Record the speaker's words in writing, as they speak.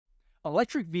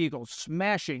Electric vehicles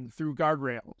smashing through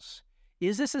guardrails.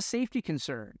 Is this a safety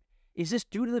concern? Is this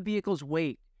due to the vehicle's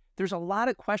weight? There's a lot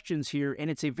of questions here, and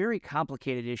it's a very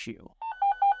complicated issue.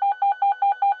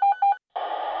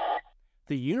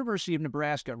 The University of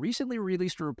Nebraska recently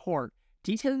released a report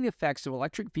detailing the effects of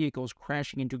electric vehicles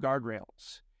crashing into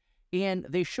guardrails. And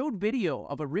they showed video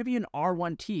of a Rivian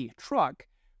R1T truck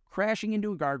crashing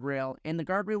into a guardrail, and the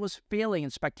guardrail was failing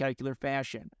in spectacular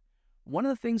fashion. One of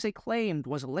the things they claimed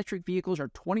was electric vehicles are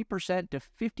 20% to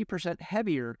 50%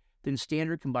 heavier than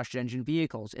standard combustion engine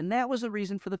vehicles, and that was the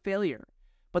reason for the failure.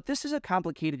 But this is a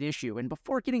complicated issue, and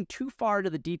before getting too far into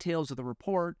the details of the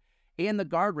report and the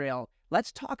guardrail,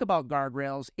 let's talk about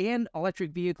guardrails and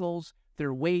electric vehicles,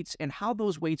 their weights, and how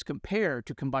those weights compare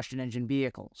to combustion engine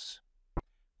vehicles.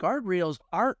 Guardrails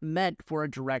aren't meant for a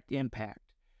direct impact.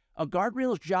 A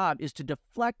guardrail's job is to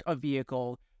deflect a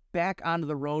vehicle back onto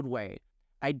the roadway,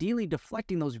 ideally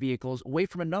deflecting those vehicles away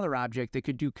from another object that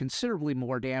could do considerably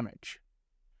more damage.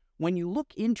 When you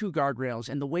look into guardrails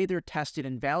and the way they're tested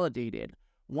and validated,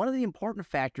 one of the important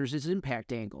factors is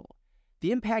impact angle.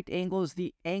 The impact angle is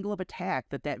the angle of attack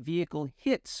that vehicle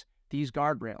hits these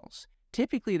guardrails.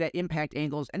 Typically, that impact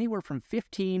angle is anywhere from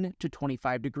 15 to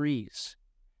 25 degrees.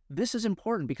 This is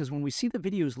important because when we see the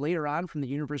videos later on from the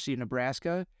University of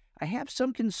Nebraska, I have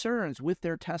some concerns with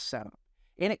their test setup.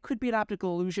 And it could be an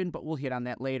optical illusion, but we'll hit on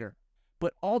that later.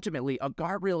 But ultimately, a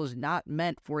guardrail is not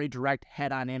meant for a direct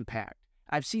head-on impact.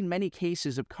 I've seen many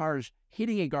cases of cars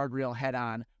hitting a guardrail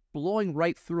head-on, blowing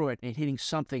right through it and hitting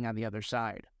something on the other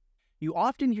side. You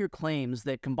often hear claims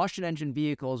that combustion engine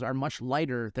vehicles are much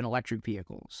lighter than electric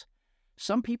vehicles.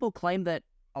 Some people claim that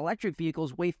electric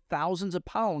vehicles weigh thousands of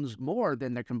pounds more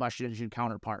than their combustion engine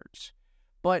counterparts.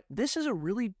 But this is a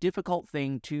really difficult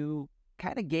thing to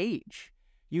kind of gauge.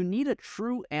 You need a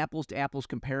true apples-to-apples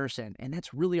comparison, and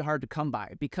that's really hard to come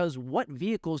by because what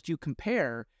vehicles do you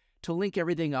compare to link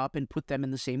everything up and put them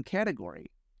in the same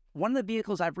category? One of the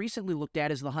vehicles I've recently looked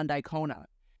at is the Hyundai Kona,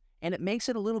 and it makes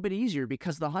it a little bit easier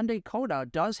because the Hyundai Kona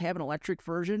does have an electric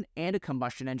version and a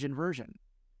combustion engine version.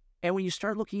 And when you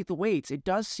start looking at the weights, it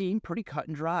does seem pretty cut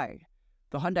and dry.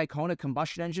 The Hyundai Kona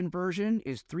combustion engine version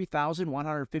is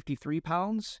 3,153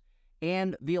 pounds,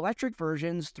 and the electric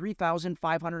version's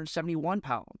 3,571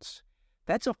 pounds.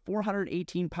 That's a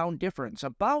 418-pound difference,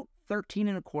 about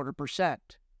 13.25%.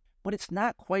 But it's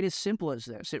not quite as simple as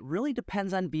this. It really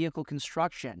depends on vehicle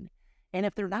construction. And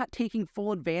if they're not taking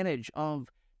full advantage of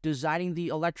designing the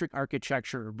electric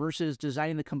architecture versus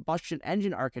designing the combustion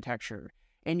engine architecture,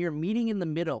 and you're meeting in the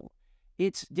middle,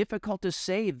 it's difficult to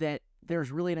say that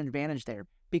there's really an advantage there.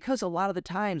 Because a lot of the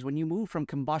times when you move from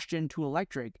combustion to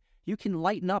electric, you can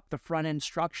lighten up the front-end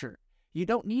structure. You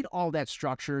don't need all that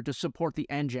structure to support the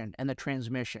engine and the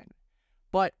transmission.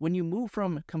 But when you move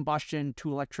from combustion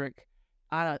to electric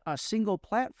on a single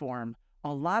platform,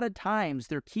 a lot of times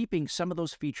they're keeping some of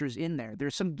those features in there.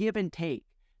 There's some give and take.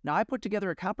 Now, I put together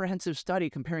a comprehensive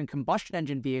study comparing combustion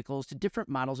engine vehicles to different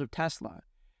models of Tesla.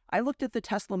 I looked at the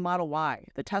Tesla Model Y,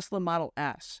 the Tesla Model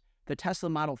S, the Tesla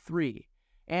Model 3,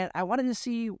 and I wanted to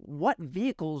see what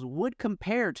vehicles would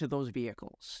compare to those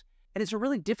vehicles. And it's a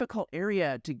really difficult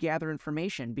area to gather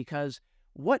information because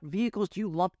what vehicles do you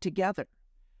lump together?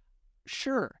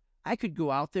 Sure, I could go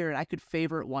out there and I could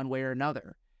favor it one way or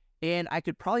another, and I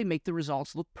could probably make the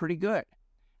results look pretty good.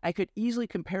 I could easily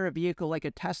compare a vehicle like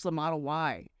a Tesla Model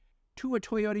Y to a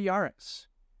Toyota Yaris.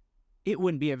 It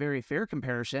wouldn't be a very fair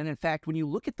comparison. In fact, when you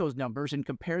look at those numbers and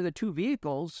compare the two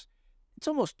vehicles, it's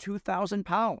almost 2,000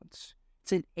 pounds.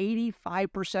 It's an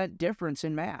 85% difference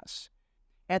in mass.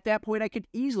 At that point, I could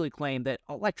easily claim that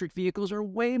electric vehicles are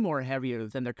way more heavier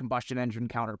than their combustion engine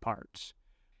counterparts.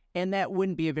 And that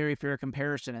wouldn't be a very fair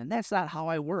comparison, and that's not how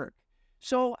I work.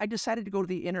 So I decided to go to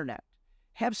the internet,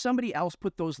 have somebody else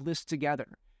put those lists together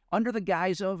under the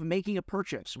guise of making a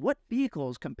purchase. What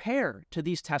vehicles compare to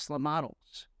these Tesla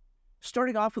models?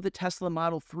 Starting off with the Tesla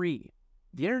Model 3,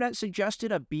 the internet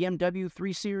suggested a BMW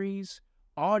 3 Series,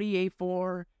 Audi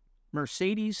A4,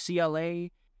 Mercedes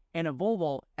CLA, and a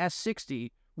Volvo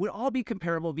S60 would all be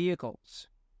comparable vehicles.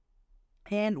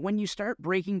 And when you start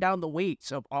breaking down the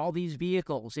weights of all these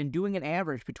vehicles and doing an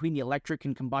average between the electric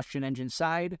and combustion engine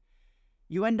side,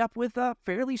 you end up with a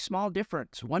fairly small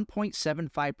difference,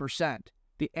 1.75%.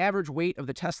 The average weight of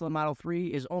the Tesla Model 3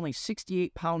 is only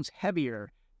 68 pounds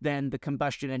heavier than the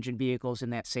combustion engine vehicles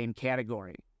in that same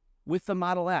category. With the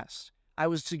Model S, I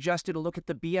was suggested to look at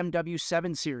the BMW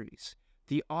 7 Series,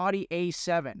 the Audi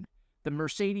A7, the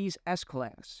Mercedes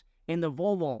S-Class, and the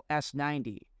Volvo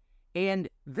S90. And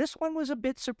this one was a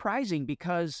bit surprising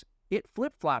because it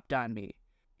flip-flopped on me.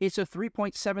 It's a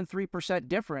 3.73%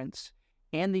 difference,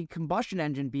 And the combustion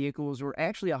engine vehicles were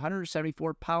actually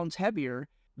 174 pounds heavier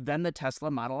than the Tesla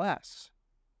Model S.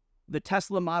 The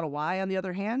Tesla Model Y, on the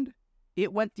other hand,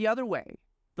 it went the other way.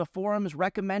 The forums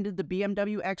recommended the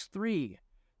BMW X3,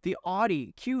 the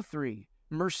Audi Q3,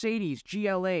 Mercedes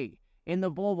GLA, and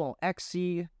the Volvo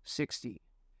XC60.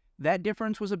 That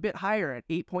difference was a bit higher at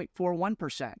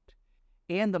 8.41%,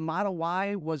 and the Model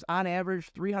Y was on average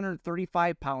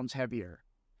 335 pounds heavier.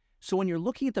 So when you're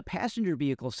looking at the passenger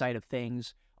vehicle side of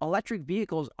things, electric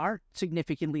vehicles aren't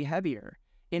significantly heavier.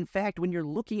 In fact, when you're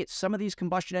looking at some of these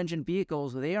combustion engine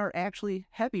vehicles, they are actually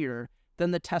heavier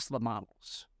than the Tesla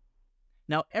models.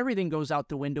 Now, everything goes out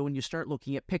the window when you start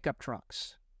looking at pickup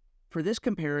trucks. For this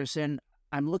comparison,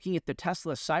 I'm looking at the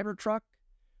Tesla Cybertruck,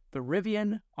 the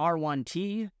Rivian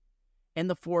R1T, and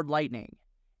the Ford Lightning.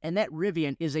 And that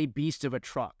Rivian is a beast of a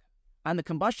truck. On the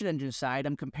combustion engine side,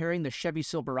 I'm comparing the Chevy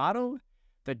Silverado,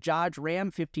 the Dodge Ram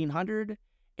 1500,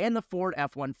 and the Ford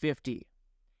F-150.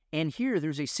 And here,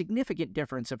 there's a significant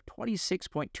difference of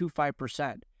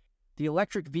 26.25%. The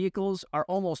electric vehicles are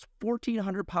almost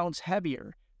 1,400 pounds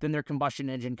heavier than their combustion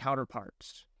engine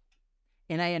counterparts.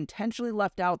 And I intentionally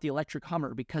left out the electric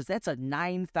Hummer because that's a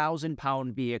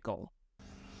 9,000-pound vehicle.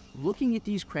 Looking at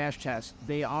these crash tests,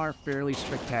 they are fairly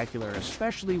spectacular,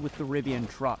 especially with the Rivian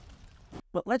truck.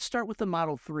 But let's start with the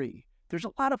Model 3. There's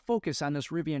a lot of focus on this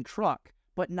Rivian truck,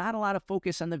 but not a lot of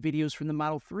focus on the videos from the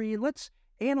Model 3. Let's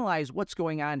analyze what's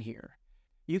going on here.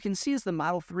 You can see as the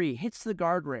Model 3 hits the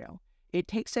guardrail, it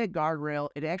takes that guardrail,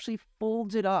 it actually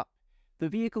folds it up. The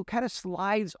vehicle kind of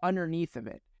slides underneath of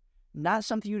it. Not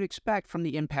something you'd expect from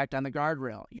the impact on the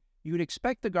guardrail. You would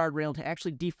expect the guardrail to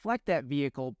actually deflect that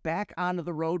vehicle back onto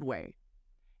the roadway.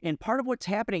 And part of what's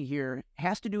happening here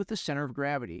has to do with the center of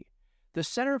gravity. The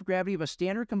center of gravity of a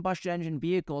standard combustion engine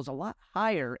vehicle is a lot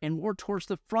higher and more towards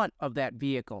the front of that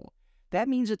vehicle. That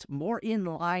means it's more in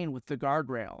line with the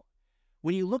guardrail.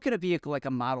 When you look at a vehicle like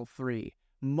a Model 3,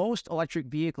 most electric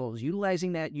vehicles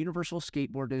utilizing that universal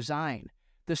skateboard design,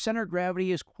 the center of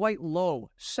gravity is quite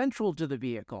low, central to the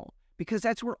vehicle, because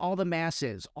that's where all the mass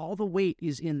is. All the weight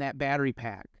is in that battery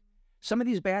pack. Some of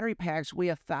these battery packs weigh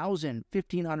 1,000,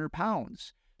 1,500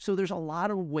 pounds, so there's a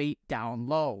lot of weight down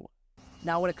low.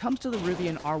 Now, when it comes to the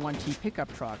Rivian R1T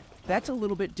pickup truck, that's a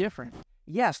little bit different.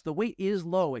 Yes, the weight is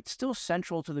low. It's still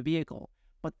central to the vehicle,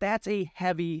 but that's a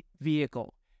heavy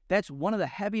vehicle. That's one of the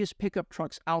heaviest pickup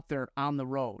trucks out there on the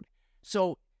road.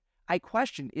 So I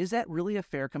question, is that really a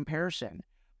fair comparison?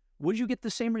 Would you get the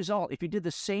same result if you did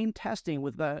the same testing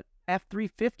with the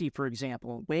F350, for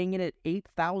example, weighing in at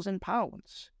 8,000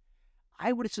 pounds?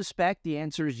 I would suspect the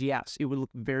answer is yes. It would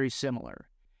look very similar.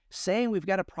 Saying we've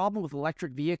got a problem with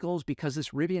electric vehicles because this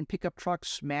Rivian pickup truck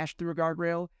smashed through a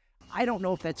guardrail, I don't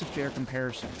know if that's a fair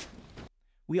comparison.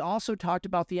 We also talked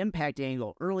about the impact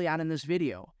angle early on in this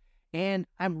video, and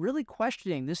I'm really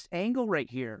questioning this angle right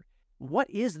here. What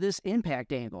is this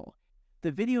impact angle?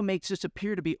 The video makes this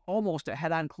appear to be almost a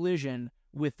head-on collision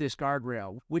with this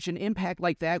guardrail, which an impact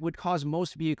like that would cause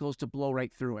most vehicles to blow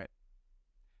right through it.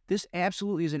 This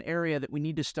absolutely is an area that we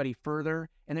need to study further,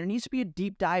 and there needs to be a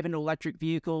deep dive into electric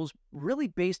vehicles, really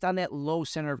based on that low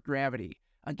center of gravity.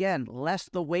 Again, less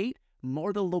the weight,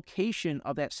 more the location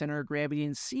of that center of gravity,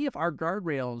 and see if our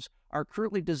guardrails are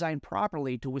currently designed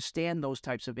properly to withstand those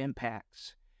types of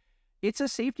impacts. It's a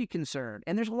safety concern,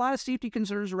 and there's a lot of safety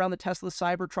concerns around the Tesla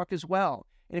Cybertruck as well.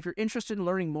 And if you're interested in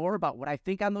learning more about what I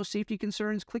think on those safety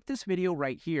concerns, click this video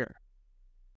right here.